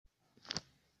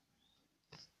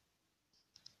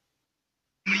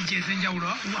package ez'enjawulo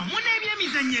wamu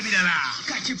n'ebyemizannyo ebirala.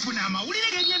 Kakifuna amawulire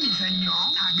g'ebyemizannyo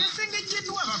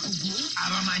agasengejjeddwa abakugu,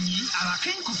 abamanyi,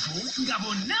 abakenkufu nga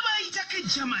bonna bayitako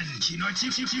German. Kino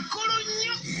kikulu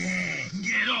nnyo.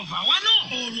 Ng'era ova wano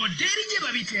olwo ddeeri gye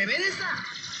babiteebereza.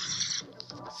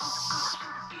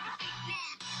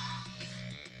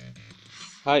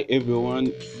 Hi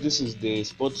everyone, this is the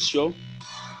sports show.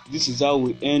 This is how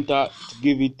we enter to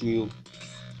give it to you.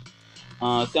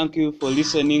 Thank you for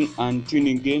listening and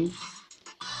tuning in.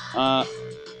 The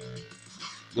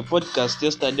podcast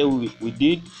yesterday we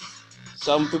did,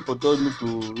 some people told me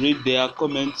to read their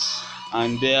comments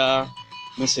and their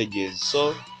messages.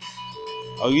 So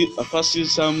I'll first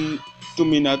use some 2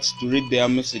 minutes to read their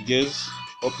messages.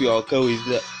 Hope you are okay with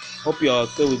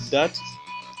that.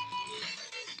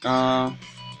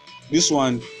 This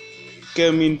one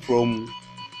came in from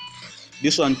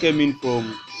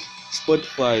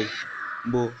Spotify.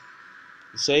 Bo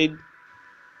said,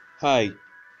 "Hi,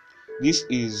 this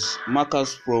is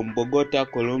Marcus from Bogota,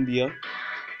 Colombia.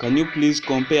 Can you please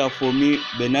compare for me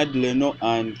Bernard Leno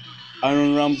and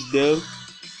Aaron Ramsdale?"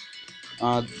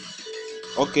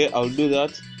 Okay, I'll do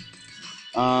that.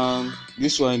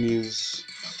 This one is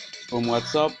from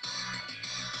WhatsApp.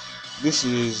 This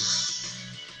is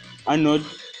Arnold.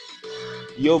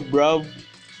 Yo, bruv,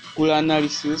 cool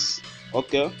analysis.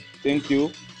 Okay, thank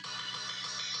you.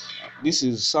 This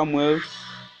is Samuel.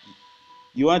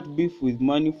 You want beef with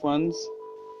money fans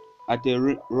at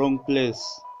a wrong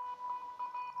place.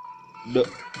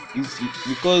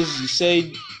 Because you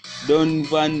said Don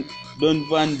Van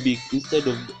Beek instead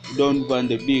of Don Van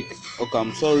de Beek. Okay,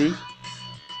 I'm sorry.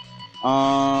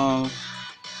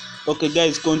 Okay,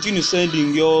 guys, continue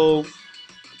sending your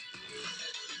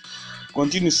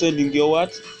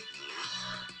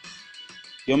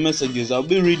your messages. I'll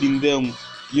be reading them.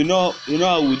 You know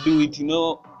how we do it. You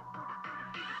know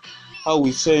how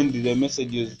we send the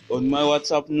messages on my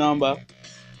WhatsApp number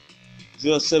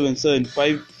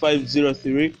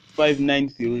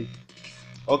 0775503593.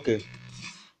 Okay,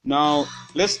 now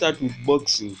let's start with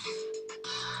boxing.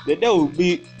 The day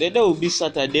will be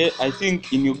Saturday. I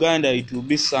think in Uganda it will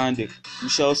be Sunday. We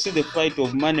shall see the fight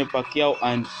of Manny Pacquiao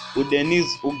and Udenis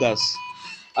Ugas.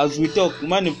 As we talk,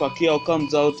 Manny Pacquiao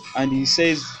comes out and he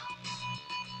says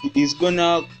he is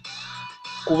gonna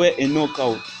cover a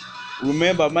knockout.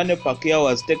 Remember, Manny Pacquiao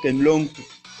has taken long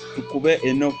to cover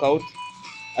a knockout.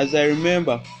 As I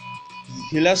remember,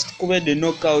 he last covered the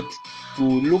knockout to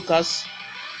Lucas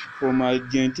from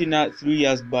Argentina 3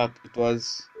 years back. It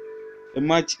was a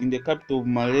match in the capital of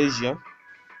Malaysia.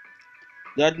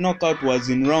 That knockout was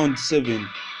in round 7.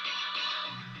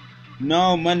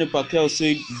 Now Manny Pacquiao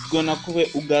said he's gonna cover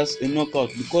Ugas a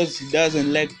knockout because he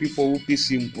doesn't like people who piss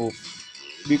him off.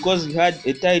 Because he had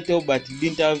a title but he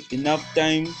didn't have enough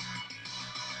time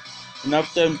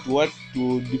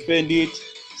to defend it.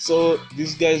 So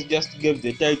these guys just gave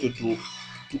the title to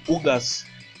Ugas.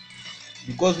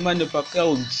 Because Manny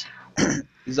Pacquiao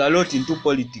is a lot into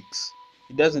politics.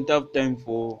 He doesn't have time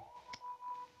for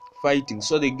fighting.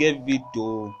 So they gave it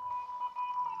to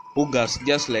Ugas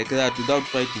just like that without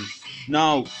fighting.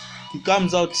 Now he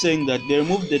comes out saying that they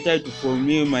removed the title from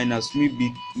me minus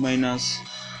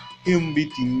him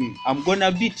beating me. I'm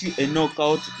gonna beat you a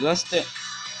knockout. Last time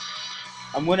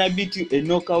I'm gonna beat you a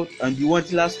knockout and you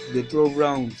won't last the 12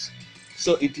 rounds.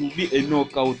 So it will be a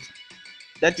knockout.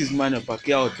 That is Manny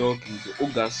Pacquiao talking to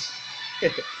Ugas.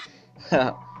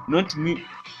 Not me.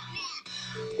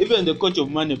 Even the coach of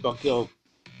Manny Pacquiao,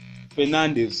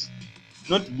 Fernandez,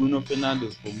 not Bruno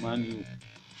Fernandez from Man U,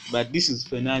 but this is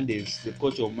Fernandez, the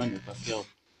coach of Manny Pacquiao,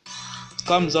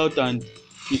 comes out and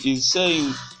he is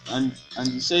saying and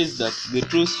he says that the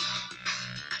truth,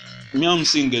 me I'm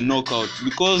seeing a knockout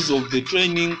because of the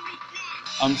training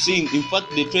I'm seeing. In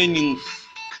fact,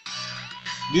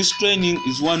 this training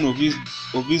is one of his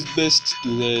best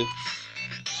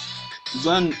is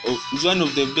one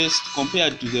of the best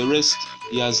compared to the rest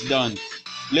he has done.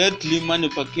 Lately, Manny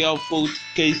Pacquiao fought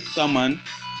Keith Thurman.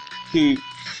 He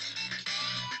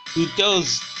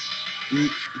tells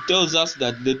us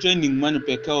that the training Manny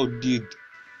Pacquiao did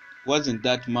wasn't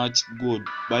that much good,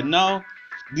 but now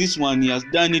this one he has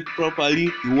done it properly.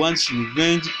 He wants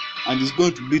revenge and he's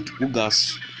going to beat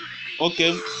Ugas.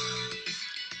 Okay,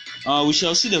 we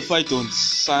shall see the fight on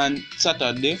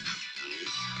Saturday,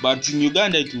 but in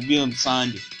Uganda it will be on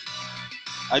Sunday.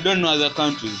 I don't know other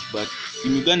countries, but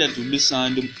in Uganda it will be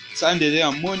Sunday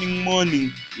there,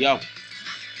 morning, yeah.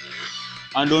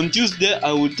 And on Tuesday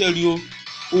I will tell you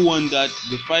who won the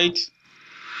fight.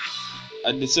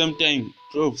 At the same time,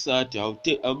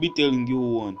 12:30, I'll be telling you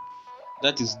who won.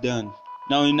 That is done.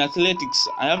 Now in athletics,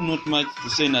 I have not much to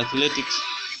say in athletics.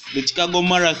 the Chicago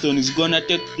Marathon is gonna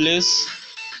take place.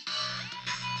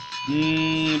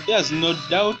 There's no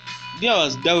doubt. There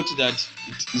was doubt that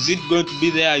is it going to be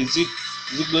there? Is it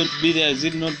going to be there? Is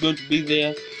it not going to be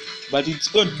there? But it's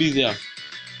going to be there.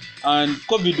 And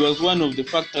COVID was one of the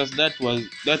factors that was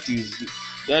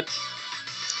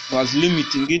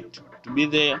limiting it to be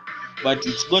there. But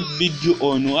it's going to be due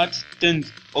on what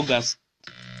 10th August,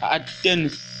 at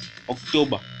 10th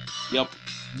October. Yep,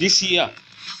 this year.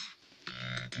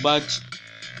 But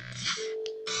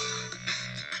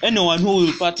anyone who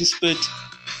will participate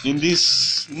in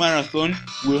this marathon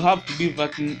will have to be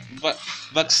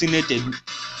vaccinated,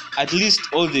 at least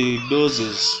all the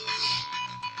doses.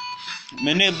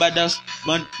 Many badass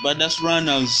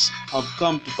runners have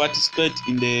come to participate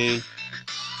in the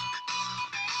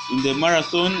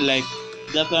marathon, like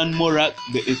Gathan Morak,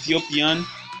 the Ethiopian,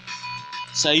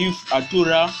 Saif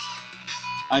Atura,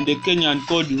 and the Kenyan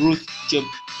called Ruth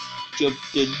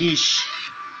Cheptegei.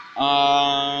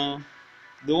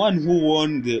 The one who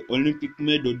won the Olympic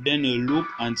medal, Daniel Luke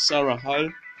and Sarah Hall,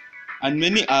 and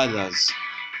many others.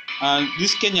 And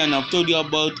this Kenyan I've told you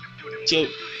about,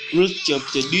 Ruth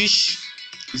Cheptegei,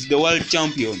 is the world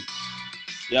champion.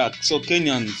 Yeah, so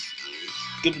Kenyans,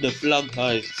 keep the flag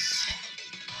high.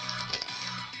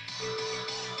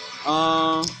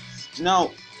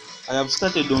 Now I have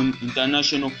started on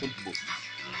international football.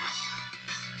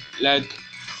 Like,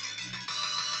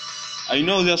 I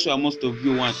know that's where most of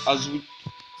you want.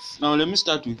 Now let me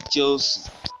start with Chelsea.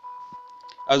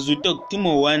 As we talk,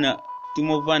 Timo Werner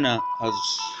has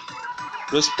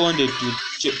responded to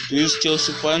his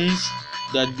Chelsea fans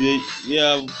that they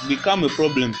have become a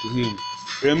problem to him.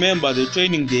 Remember the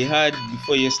training they had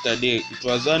before yesterday? It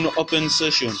was an open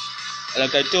session.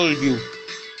 Like I told you,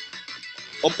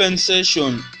 open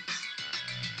session.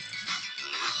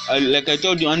 Like I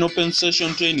told you, an open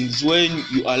session training is when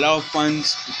you allow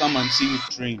fans to come and see you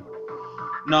train.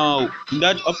 Now, in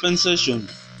that open session,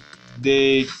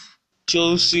 the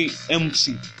Chelsea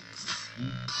MC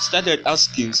started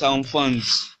asking some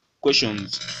fans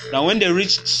questions. Now, when they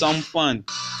reached some fan,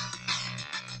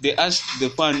 they asked the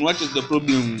fan, what is the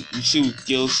problem you see with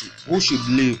Chelsea? Who should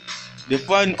leave? The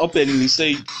fan openly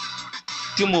said,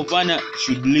 Timo Werner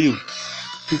should leave.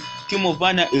 Timo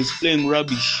Werner is playing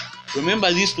rubbish.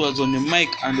 Remember, this was on the mic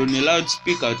and on a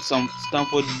loudspeaker at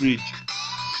Stamford Bridge.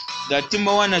 That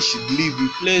Timo Werner should leave. He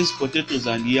plays potatoes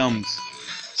and yams.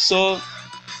 So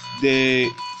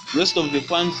the rest of the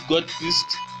fans got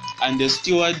pissed, and the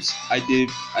stewards at the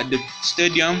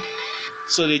stadium,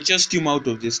 so they chased him out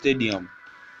of the stadium.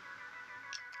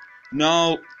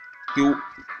 Now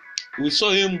we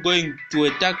saw him going to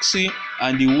a taxi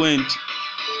and he went.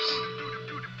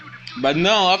 But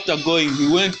now after going, he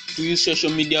went to his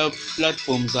social media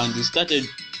platforms and he started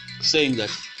saying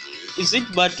that, is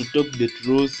it bad to talk the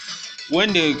truth?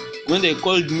 When they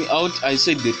called me out, I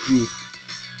said the truth.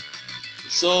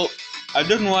 So I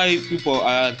don't know why people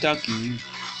are attacking him.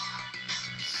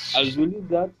 As we leave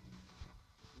that,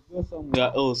 we go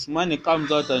somewhere else. Mane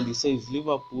comes out and he says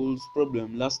Liverpool's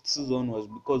problem last season was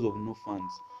because of no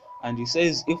fans. And he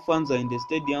says if fans are in the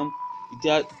stadium, it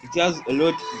has a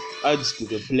lot adds to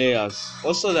the players.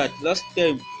 Also that last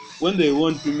time when they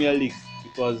won Premier League,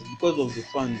 it was because of the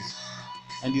fans.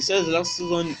 And he says last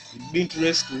season he didn't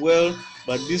rest well,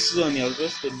 but this season he has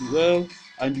rested well,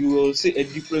 and you will see a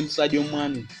different Sadio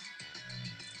Mane.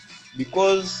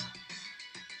 Because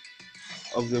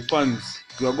of the fans,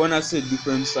 you are gonna see a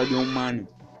different Sadio Mane.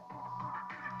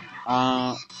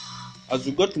 As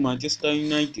we go to Manchester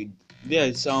United, there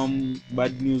is some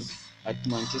bad news at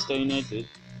Manchester United.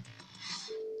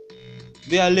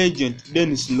 Their legend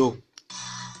Dennis Law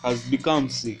has become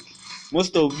sick.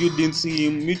 Most of you didn't see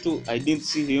him. Me too, I didn't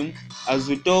see him. As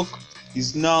we talk,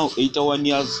 he's now 81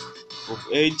 years of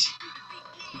age.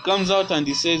 He comes out and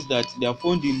he says that they have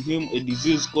found in him a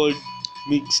disease called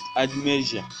mixed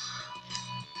amnesia.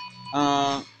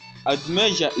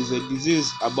 Amnesia is a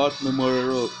disease about memory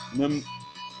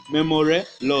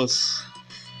loss.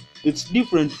 It's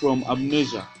different from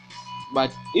amnesia,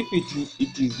 but if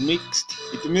it is mixed,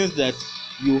 it means that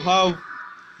you have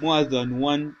more than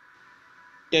one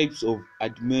types of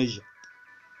amnesia.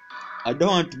 I don't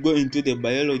want to go into the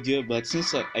biology, but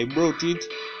since I brought it,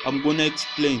 I'm gonna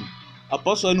explain. A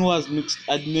person who has mixed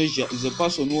amnesia is a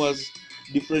person who has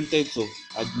different types of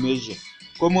amnesia.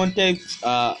 Common types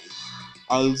are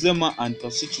Alzheimer and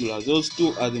fascicular. Those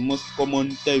two are the most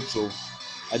common types of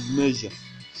amnesia.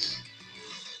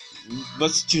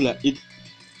 Vascular,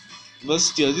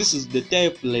 this is the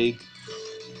type, like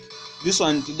this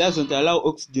one, it doesn't allow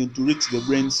oxygen to reach the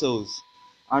brain cells,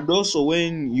 and also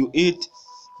when you eat,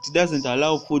 it doesn't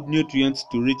allow food nutrients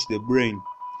to reach the brain.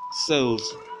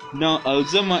 cells. Now,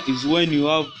 Alzheimer is when you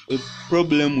have a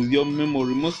problem with your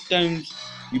memory. Most times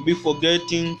you'll be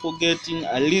forgetting.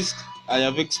 At least I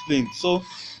have explained. So,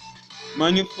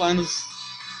 many fans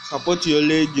support your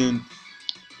legend.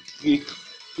 He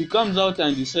comes out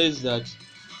and he says that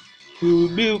he will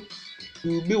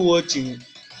be watching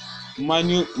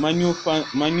Manu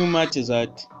matches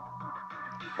at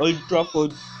Old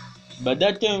Trafford. But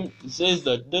that time he says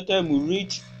that time will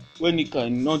reach when he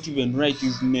cannot even write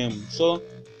his name. So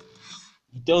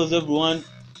he tells everyone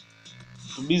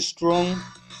to be strong.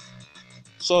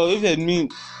 So even me,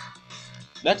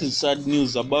 that is sad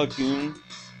news about him.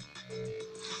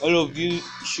 All of you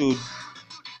should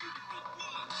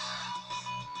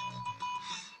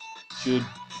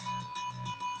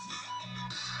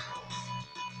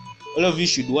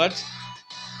what?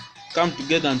 Come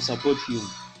together and support him.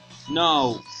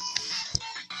 Now,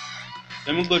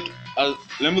 let me go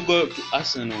to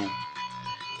Arsenal.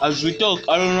 As we talk,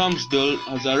 Aaron Ramsdale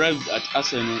has arrived at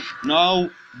Arsenal. Now,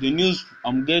 the news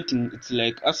I'm getting, it's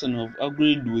like Arsenal have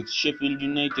agreed with Sheffield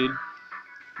United.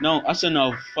 Now,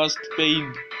 Arsenal have first paid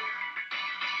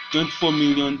 £24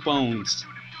 million,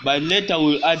 but later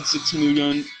will add £6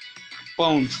 million,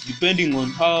 depending on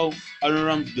how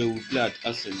Aaron Ramsdale will play at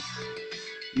Arsenal.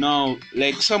 Now,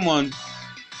 like someone,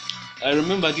 I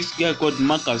remember this guy called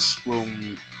Marcus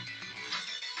from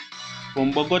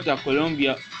Bogota,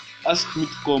 Colombia, asked me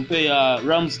to compare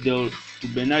Ramsdale to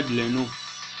Bernard Leno.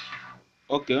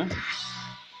 Okay,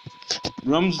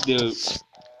 Ramsdale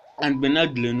and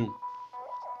Bernard Leno.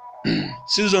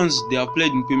 Seasons they have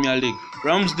played in Premier League.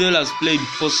 Ramsdale has played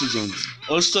 4 seasons.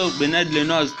 Also, Bernard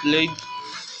Leno has played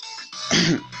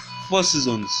 4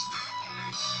 seasons.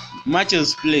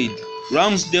 Matches played.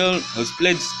 Ramsdale has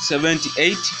played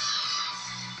 78.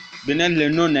 Bernard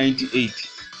Leno 98.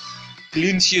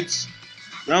 Clean sheets.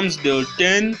 Ramsdale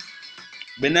 10.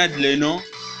 Bernard Leno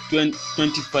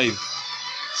 25.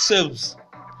 Saves.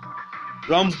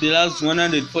 Ramsdale has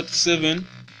 147.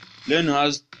 Leno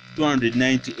has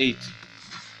 298.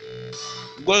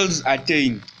 Goals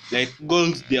attained, like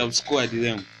goals they have scored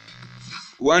them.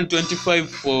 125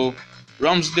 for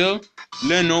Ramsdale,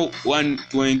 Leno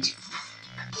 120.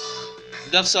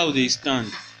 That's how they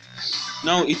stand.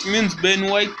 Now it means Ben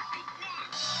White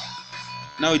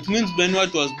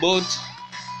was bought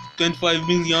 25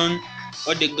 million.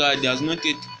 Odegaard has not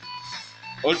yet.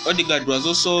 Odegaard was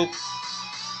also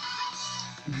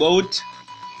bought,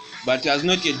 but has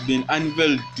not yet been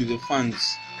unveiled to the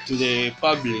fans, to the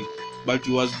public. But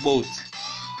he was bought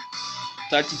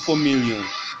 34 million.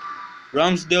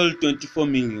 Ramsdale 24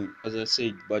 million, as I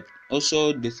said, but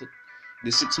also the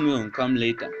 6 million come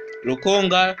later.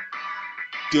 Lokonga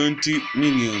 20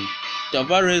 million.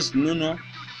 Tavares Nuno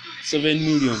 7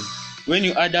 million. When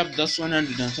you add up, that's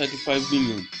 135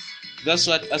 million. That's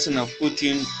what Arsenal put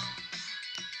in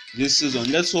this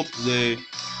season. Let's hope the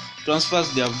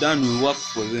transfers they have done will work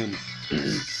for them.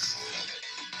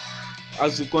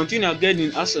 As we continue again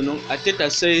in Arsenal, Arteta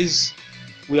says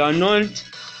we are not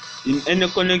in any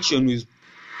connection with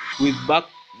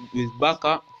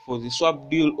Barca for the swap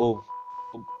deal of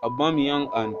Aubameyang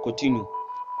and Coutinho.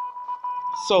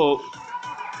 So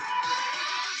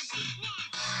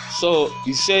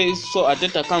he says. So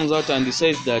Arteta comes out and he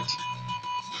says that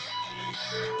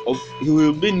he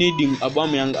will be needing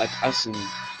Aubameyang at Arsenal.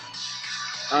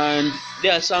 And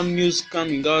there are some news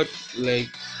coming out like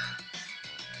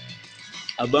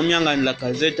Aubameyang and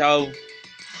Lacazette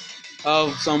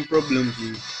have some problems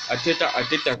with Arteta.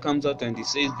 Arteta comes out and he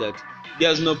says that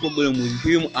there's no problem with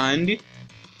him and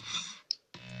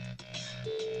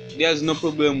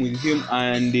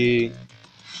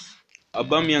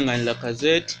Aubameyang and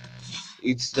Lacazette.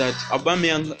 It's that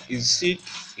Aubameyang is sick,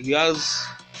 he has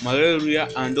malaria,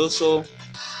 and also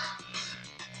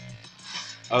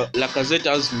Lacazette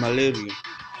has malaria.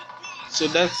 So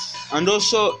that's, and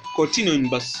also Coutinho in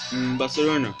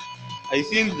Barcelona. I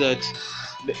think that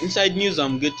the inside news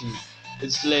I'm getting,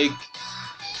 it's like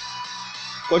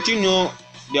Coutinho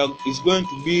is going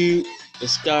to be a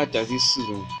starter this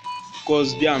season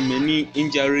because there are many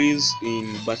injuries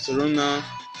in Barcelona.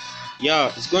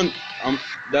 Yeah, it's going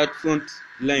that front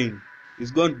line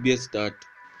is going to be a start,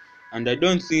 and I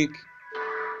don't think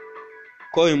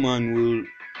Koeman will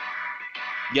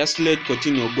just let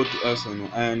Coutinho go to Arsenal.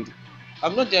 And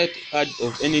I've not yet heard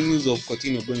of any news of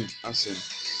Coutinho going to Arsenal.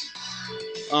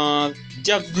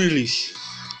 Jack Grealish,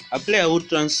 a player who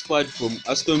transferred from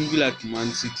Aston Villa to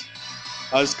Man City,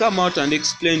 has come out and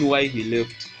explained why he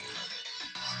left.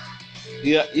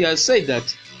 He has said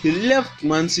that he left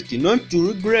Man City not to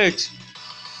regret.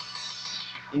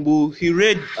 He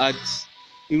read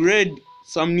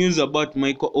some news about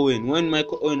Michael Owen. When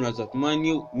Michael Owen was at Man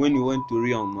U, when he went to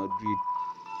Real Madrid.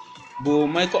 But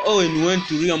Michael Owen went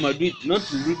to Real Madrid not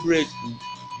to regret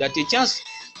that a chance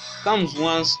comes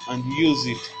once and you use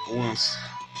it once.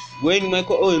 When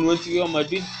Michael Owen went to Real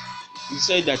Madrid, he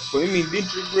said that for him he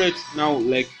didn't regret now,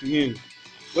 like to him.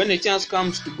 When a chance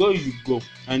comes to go, you go.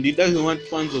 And he doesn't want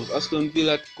fans of Aston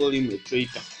Villa to call him a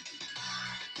traitor.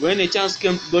 When a chance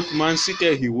came to go to Man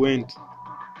City, he went.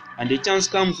 And the chance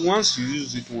comes once, you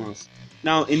use it once.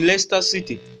 Now in Leicester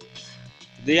City,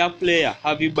 their player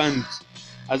Harvey Barnes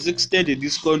has extended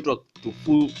this contract to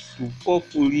 4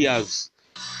 full years,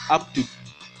 up to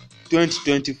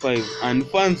 2025, and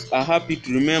fans are happy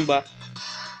to remember.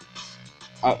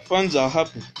 Fans are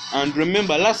happy, and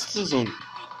remember last season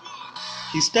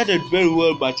he started very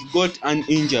well, but he got an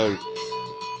injury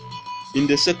in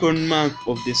the second month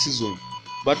of the season.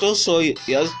 But also he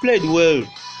has played well.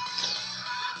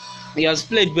 He has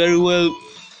played very well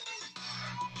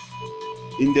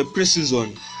in the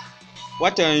preseason.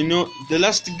 What I know, the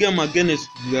last game against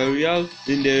Villarreal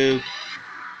in the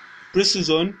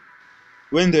preseason,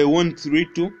 when they won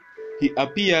 3-2, he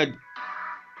appeared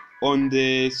on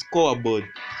the scoreboard.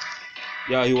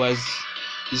 Yeah,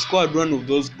 he scored one of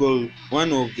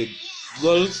the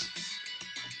goals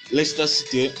Leicester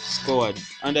City scored.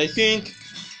 And I think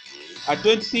at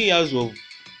 23 years of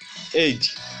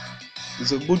age,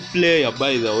 he's a good player,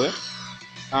 by the way.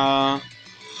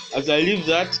 As I leave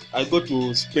that, I go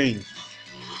to Spain.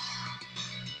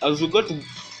 As we go to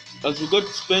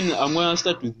Spain, I'm gonna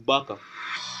start with Barca.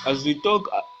 As we talk,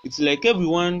 it's like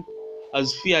everyone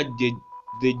has feared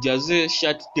the Jose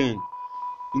shirt 10.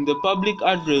 In the public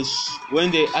address, when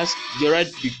they asked Gerard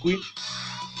Piqué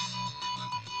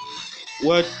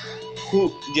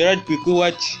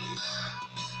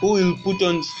who will put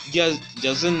on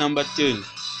Jose number 10,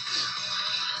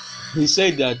 he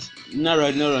said that no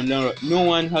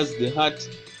one has the heart.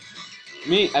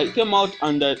 I came out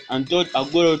and told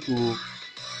Aguero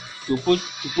to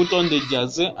put on the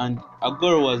jersey, and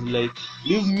Aguero was like,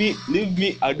 leave me,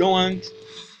 I don't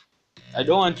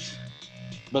want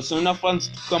Barcelona fans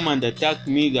to come and attack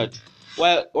me, that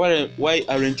why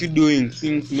aren't you doing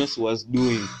things Messi was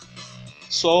doing.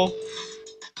 So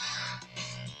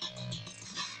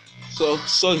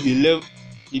he left.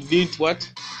 He did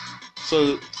what?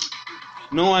 So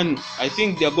no one, I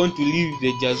think they're going to leave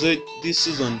the jersey this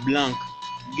season blank,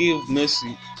 give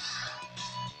Messi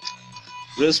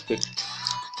respect.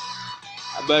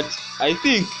 But I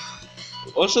think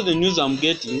also the news I'm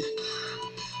getting,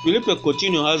 Felipe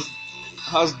Coutinho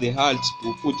has the heart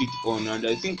to put it on, and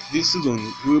I think this season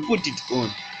he will put it on.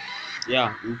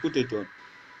 Yeah, we'll put it on.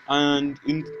 And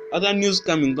in other news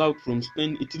coming out from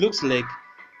Spain, it looks like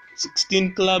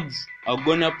 16 clubs are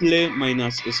gonna play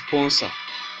minus a sponsor.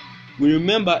 We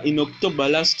remember in October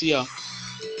last year,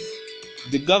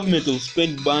 the government of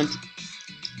Spain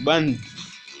banned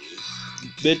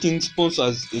betting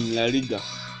sponsors in La Liga.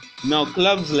 Now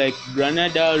clubs like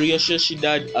Granada, Real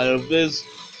Sociedad, Alaves,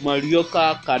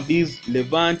 Mallorca, Cadiz,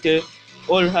 Levante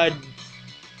all had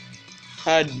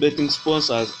betting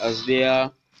sponsors as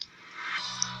their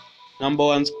number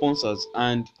one sponsors,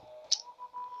 and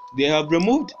they have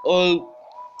removed all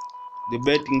the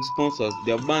betting sponsors.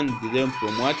 They have banned them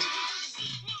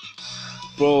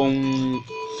from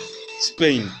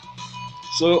Spain.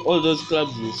 So all those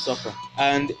clubs will suffer.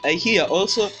 And I hear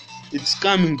also it's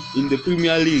coming in the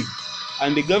Premier League,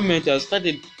 and the government has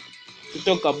started to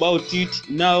talk about it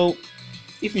now.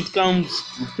 If it comes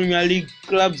to Premier League,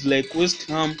 clubs like West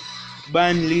Ham,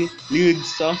 Burnley,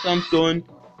 Leeds, Southampton,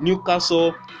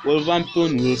 Newcastle,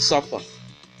 Wolverhampton will suffer.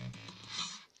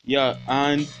 Yeah,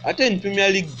 and I think Premier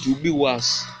League will be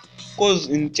worse, because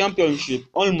in Championship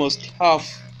almost half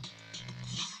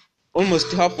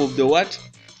of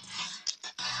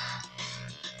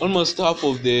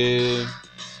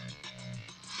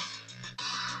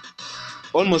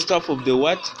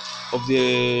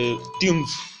the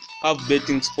teams have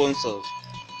betting sponsors.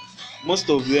 Most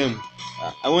of them,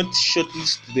 I want to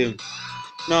shortlist them.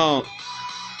 Now,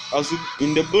 as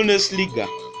in the Bundesliga,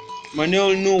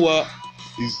 Manuel Neuer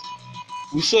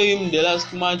we saw him the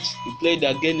last match he played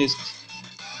against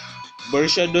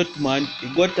Borussia Dortmund.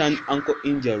 He got an ankle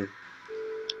injury,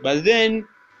 but then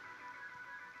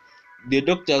the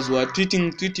doctors were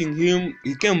treating him.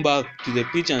 He came back to the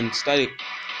pitch and started,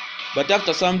 but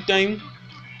after some time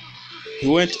he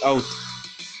went out.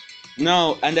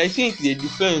 Now, and I think the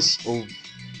defense of,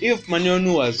 if Manuel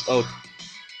Neuer was out,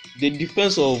 the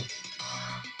defense of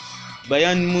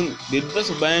Bayern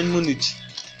Munich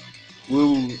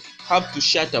will have to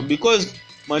shatter, because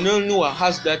Manuel Neuer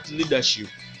has that leadership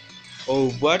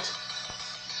of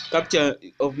capture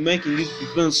of making this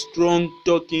defense strong,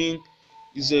 talking.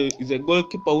 Is a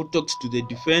goalkeeper who talks to the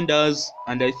defenders,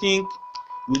 and I think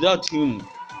without him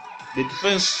the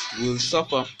defense will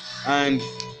suffer. And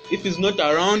if he's not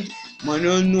around,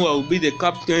 Manuel Neuer will be the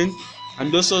captain,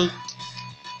 and also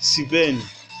Sven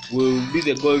will be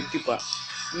the goalkeeper.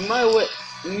 In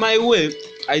my way,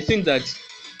 I think that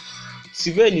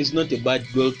Sven is not a bad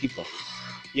goalkeeper.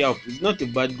 Yeah, he's not a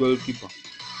bad goalkeeper.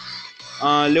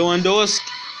 Lewandowski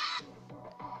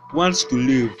wants to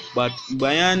leave, but the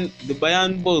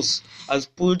Bayern boss has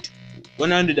put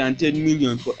 110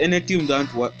 million for any team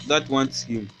that wants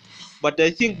him. But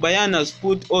I think Bayern has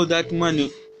put all that money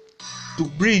to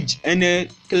bridge any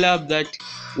club that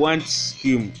wants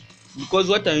him. Because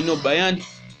what I know, Bayern,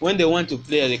 when they want a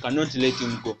player, they cannot let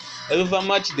him go. However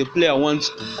much the player wants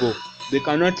to go, they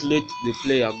cannot let the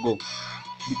player go.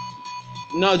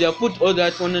 Now they have put all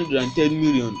that 110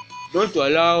 million, not to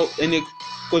allow any,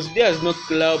 because there is no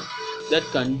club that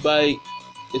can buy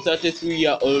a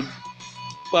 33-year-old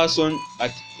person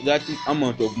at that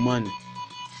amount of money.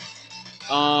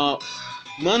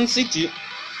 Man City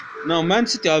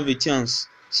have a chance,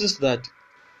 since that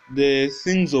the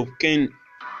things of Kane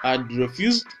had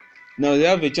refused. Now they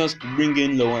have a chance to bring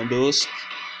in Lewandowski.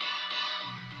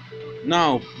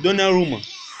 Now Donnarumma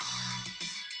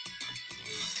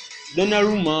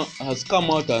has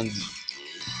come out and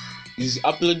is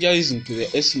apologizing to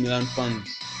the AC Milan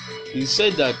fans. He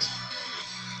said that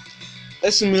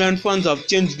AC Milan fans have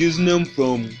changed his name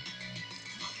from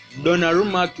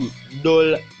Donnarumma to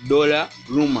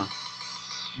Dollaruma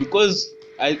because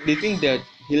they think that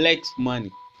he likes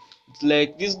money. It's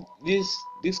like this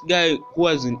guy who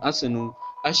was in Arsenal,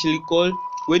 Ashley Cole.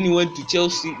 When he went to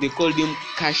Chelsea, they called him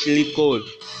Cashley Cole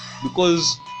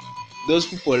because those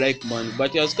people like money.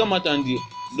 But he has come out and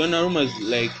Donnarumma is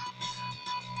like,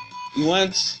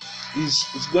 he's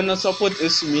gonna support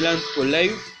AC Milan for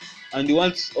life, and he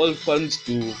wants all fans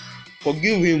to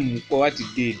forgive him for what he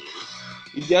did.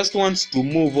 He just wants to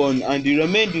move on, and he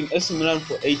remained in AC Milan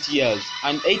for 8 years,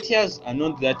 and 8 years are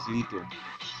not that little.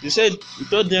 He said he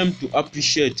told them to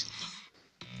appreciate.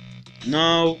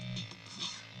 Now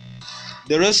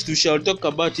the rest we shall talk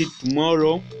about it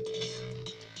tomorrow,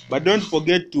 but don't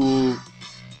forget to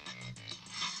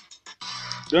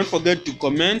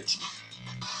comment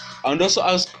and also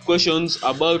ask questions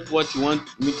about what you want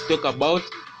me to talk about.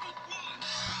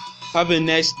 Have a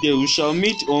nice day. We shall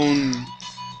meet on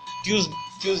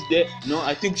Tuesday. No,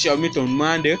 I think we shall meet on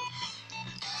Monday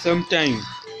same time.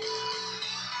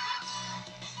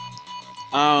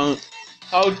 How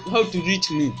to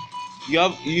reach me?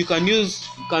 You can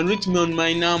reach me on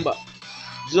my number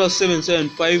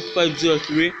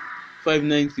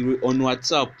 0775503593 on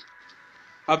WhatsApp.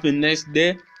 Have a nice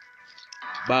day.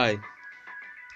 Bye.